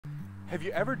Have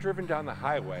you ever driven down the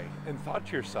highway and thought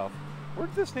to yourself, where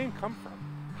did this name come from?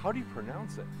 How do you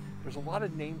pronounce it? There's a lot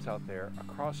of names out there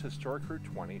across Historic Route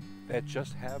 20 that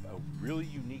just have a really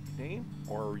unique name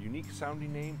or a unique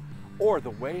sounding name or the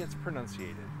way it's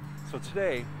pronunciated. So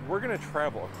today we're going to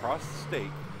travel across the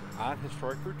state on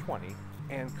Historic Route 20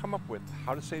 and come up with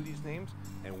how to say these names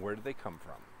and where do they come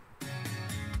from.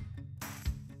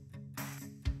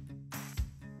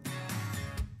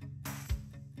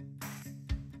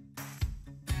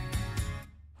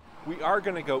 We are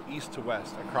going to go east to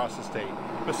west across the state,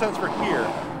 but since we're here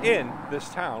in this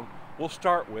town, we'll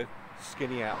start with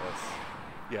Skaneateles.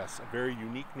 Yes, a very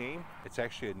unique name. It's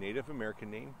actually a Native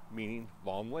American name meaning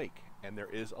long lake, and there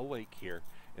is a lake here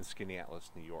in Skaneateles,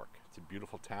 New York. It's a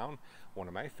beautiful town, one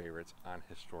of my favorites on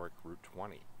Historic Route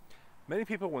 20. Many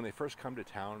people, when they first come to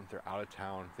town, they're out of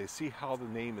town, they see how the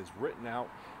name is written out,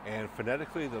 and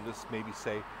phonetically they'll just maybe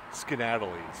say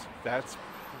Skaneateles.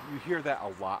 You hear that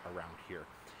a lot around here.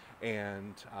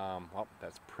 And well,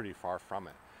 that's pretty far from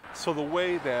it. So the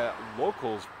way that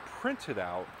locals print it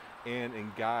out and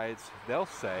in guides, they'll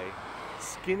say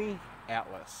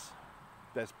Skaneateles.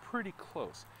 That's pretty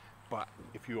close. But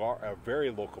if you are a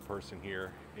very local person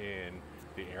here in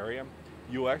the area,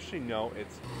 you'll actually know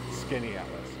it's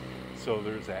Skaneateles. So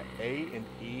there's that A and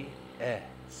E,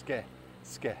 Skaneateles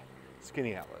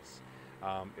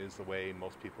is the way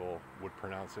most people would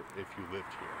pronounce it if you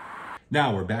lived here.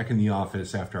 Now we're back in the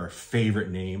office after our favorite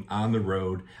name on the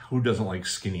road. Who doesn't like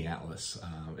Skaneateles?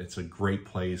 It's a great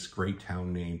place, great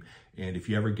town name. And if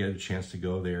you ever get a chance to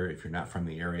go there, if you're not from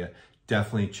the area,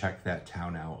 definitely check that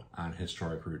town out on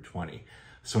Historic Route 20.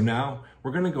 So now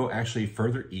we're going to go actually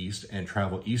further east and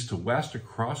travel east to west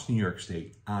across New York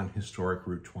State on Historic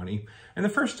Route 20. And the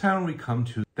first town we come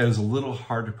to that is a little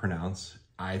hard to pronounce,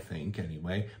 I think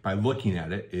anyway, by looking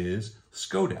at it, is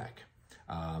Schodack.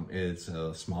 It's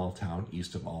a small town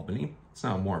east of Albany. It's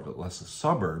now more but less a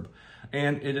suburb,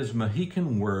 and it is a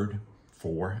Mohican word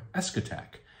for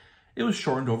ESCOTAK. It was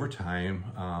shortened over time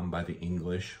by the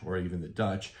English or even the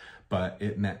Dutch, but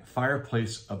it meant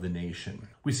fireplace of the nation.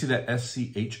 We see that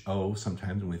SCHO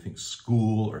sometimes when we think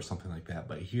school or something like that,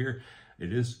 but here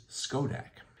it is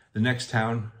Schodack. The next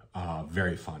town,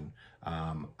 very fun.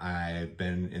 I've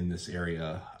been in this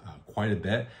area quite a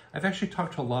bit. I've actually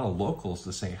talked to a lot of locals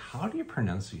to say, how do you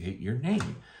pronunciate your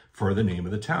name for the name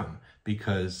of the town?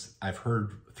 Because I've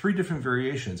heard 3 different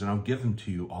variations and I'll give them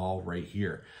to you all right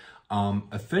here.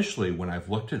 Officially, when I've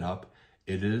looked it up,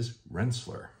 it is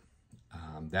Rense-ler.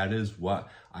 That is what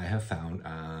I have found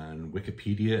on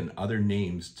Wikipedia and other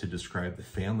names to describe the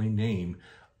family name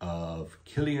of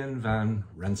Kilaen van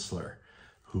Rense-ler,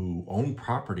 who owned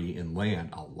property and land,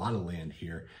 a lot of land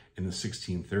here in the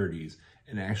 1630s,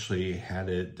 and actually had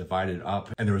it divided up.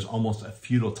 And there was almost a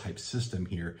feudal type system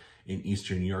here in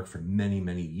Eastern New York for many,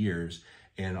 many years.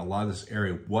 And a lot of this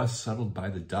area was settled by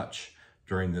the Dutch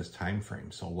during this time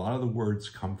frame. So a lot of the words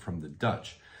come from the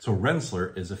Dutch. So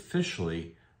Rense-ler is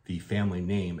officially the family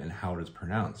name and how it is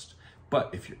pronounced.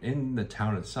 But if you're in the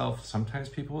town itself, sometimes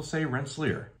people will say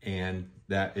Rensselaer, and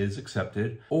that is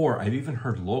accepted. Or I've even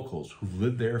heard locals who've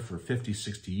lived there for 50,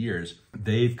 60 years,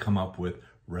 they've come up with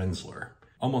Rense-ler,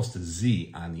 almost a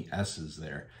Z on the S's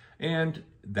there. And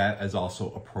that is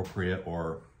also appropriate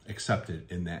or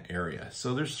accepted in that area.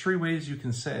 So there's 3 ways you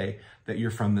can say that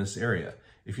you're from this area.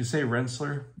 If you say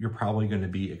Rense-ler, you're probably going to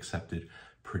be accepted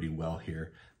pretty well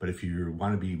here. But if you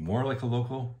want to be more like a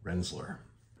local, Rense-ler.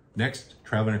 Next,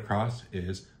 traveling across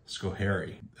is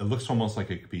Schoharie. It looks almost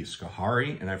like it could be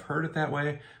Schoharie, and I've heard it that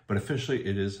way, but officially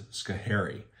it is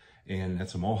Schoharie. And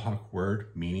that's a Mohawk word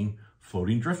meaning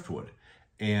floating driftwood.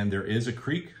 And there is a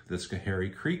creek, the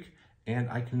Schoharie Creek, and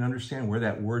I can understand where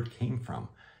that word came from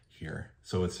here.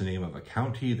 So it's the name of a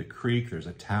county, the creek, there's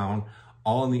a town,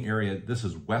 all in the area. This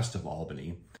is west of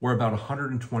Albany. We're about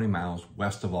 120 miles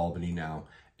west of Albany now,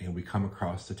 and we come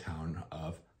across the town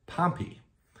of Pompey.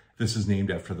 This is named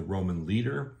after the Roman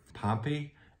leader,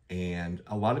 Pompey, and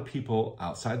a lot of people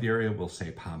outside the area will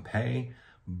say Pompey,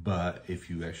 but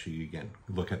if you actually, again,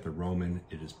 look at the Roman,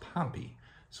 it is Pompey.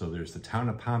 So there's the town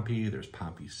of Pompey, there's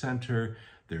Pompey Center,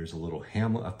 there's a little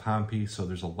hamlet of Pompey, so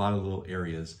there's a lot of little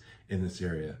areas in this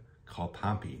area called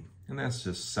Pompey, and that's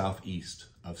just southeast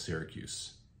of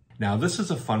Syracuse. Now this is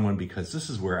a fun one because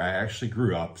this is where I actually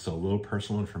grew up, so a little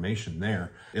personal information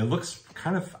there. It looks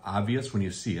kind of obvious when you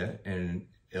see it, and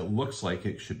it looks like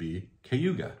it should be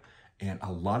Cayuga. And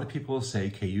a lot of people will say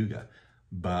Cayuga,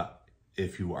 but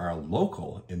if you are a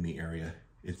local in the area,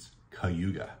 it's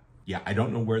Cayuga. Yeah, I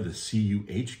don't know where the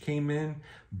C-U-H came in,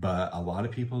 but a lot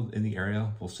of people in the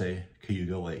area will say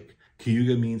Cayuga Lake.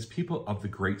 Cayuga means people of the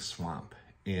Great Swamp.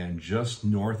 And just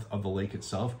north of the lake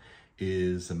itself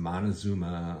is the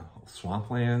Montezuma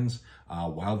swamplands,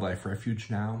 wildlife refuge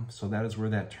now. So that is where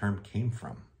that term came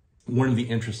from. One of the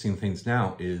interesting things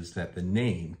now is that the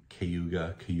name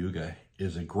Cayuga Cuh-you-ga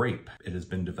is a grape. It has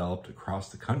been developed across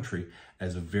the country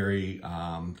as a very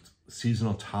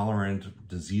seasonal tolerant,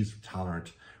 disease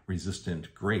tolerant,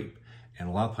 resistant grape. And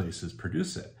a lot of places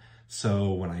produce it.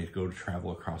 So when I go to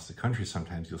travel across the country,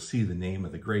 sometimes you'll see the name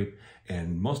of the grape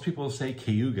and most people say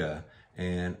Cayuga.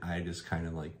 And I just kind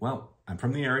of like, well, I'm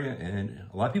from the area and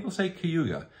a lot of people say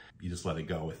Cayuga. You just let it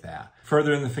go with that.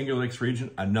 Further in the Finger Lakes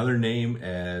region, another name,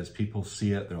 as people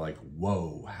see it, they're like,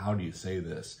 whoa, how do you say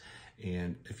this?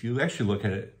 And if you actually look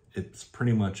at it, it's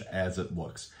pretty much as it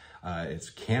looks. It's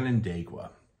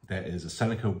Canandaigua. That is a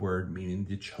Seneca word meaning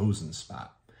the chosen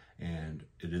spot. And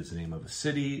it is the name of a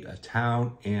city, a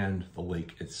town, and the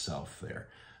lake itself there.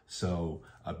 So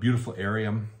a beautiful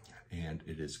area, and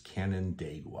it is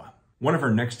Canandaigua. One of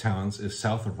our next towns is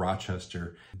south of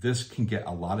Rochester. This can get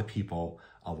a lot of people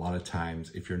a lot of times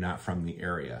if you're not from the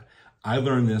area. I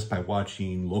learned this by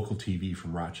watching local TV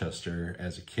from Rochester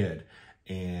as a kid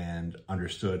and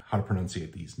understood how to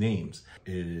pronunciate these names.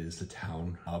 It is the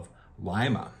town of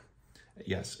LIE-mah.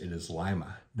 Yes, it is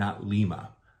LIE-mah, not LIE-mah.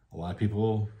 A lot of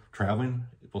people traveling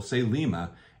will say LIE-mah,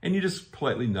 and you just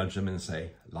politely nudge them and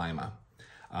say LIE-mah.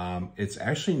 It's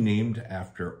actually named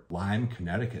after Lyme,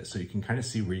 Connecticut, so you can kind of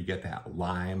see where you get that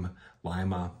Lyme,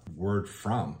 LIE-mah word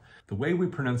from. The way we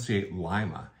pronunciate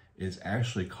LIE-mah is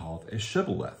actually called a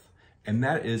Shibboleth, and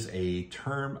that is a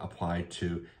term applied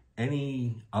to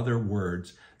any other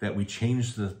words that we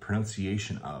change the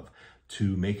pronunciation of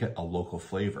to make it a local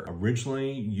flavor.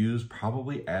 Originally used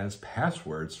probably as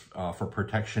passwords for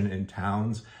protection in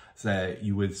towns that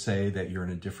you would say that you're in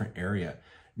a different area.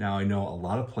 Now, I know a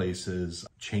lot of places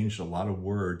changed a lot of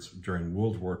words during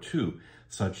World War II,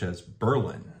 such as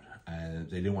Berlin.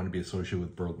 They didn't want to be associated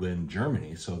with Berlin,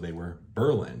 Germany, so they were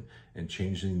Berlin, and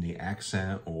changing the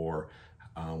accent or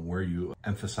where you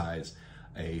emphasize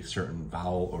a certain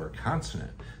vowel or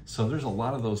consonant. So there's a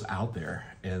lot of those out there,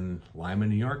 and Lima,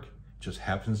 New York just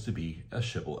happens to be a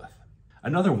Shibboleth.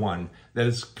 Another one that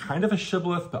is kind of a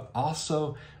Shibboleth, but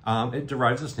also it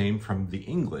derives its name from the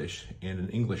English, and an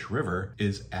English river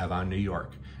is Avon, New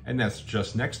York. And that's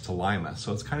just next to Lima.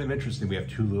 So it's kind of interesting. We have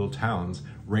two little towns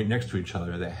right next to each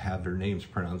other that have their names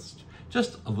pronounced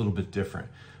just a little bit different.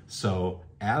 So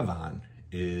Avon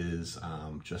is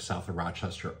just south of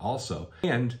Rochester also.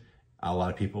 And a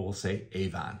lot of people will say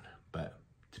Avon, but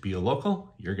to be a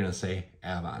local, you're gonna say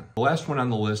Avon. The last one on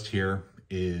the list here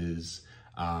is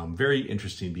very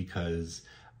interesting because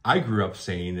I grew up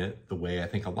saying it the way I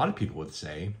think a lot of people would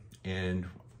say, and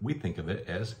we think of it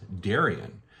as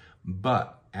Darien,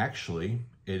 but actually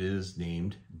it is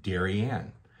named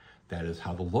Darien. That is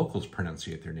how the locals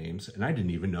pronunciate their names, and I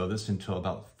didn't even know this until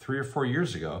about 3 or 4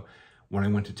 years ago when I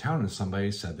went to town and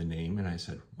somebody said the name, and I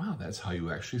said, wow, that's how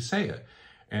you actually say it.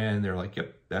 And they're like,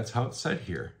 yep, that's how it's said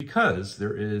here. Because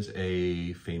there is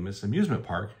a famous amusement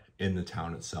park in the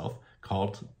town itself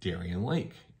called Darien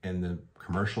Lake. And the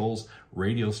commercials,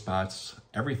 radio spots,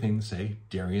 everything say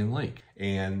Darien Lake.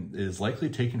 And it is likely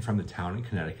taken from the town in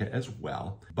Connecticut as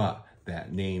well. But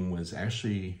that name was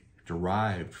actually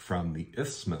derived from the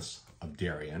Isthmus of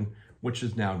Darien, which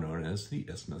is now known as the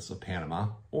Isthmus of Panama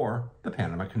or the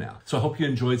Panama Canal. So I hope you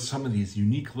enjoyed some of these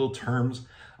unique little terms,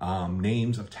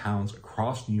 names of towns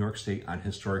across New York State on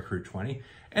Historic Route 20.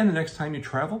 And the next time you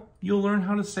travel, you'll learn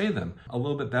how to say them a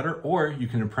little bit better, or you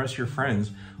can impress your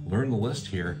friends, learn the list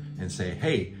here and say,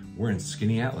 hey, we're in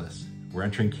Skaneateles. We're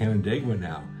entering Canandaigua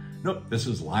now. Nope, this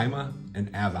is LIE-mah and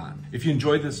Avon. If you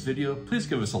enjoyed this video, please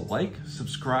give us a like,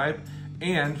 subscribe,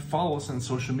 and follow us on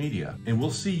social media. And we'll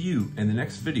see you in the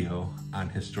next video on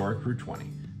Historic Route 20.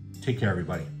 Take care,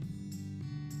 everybody.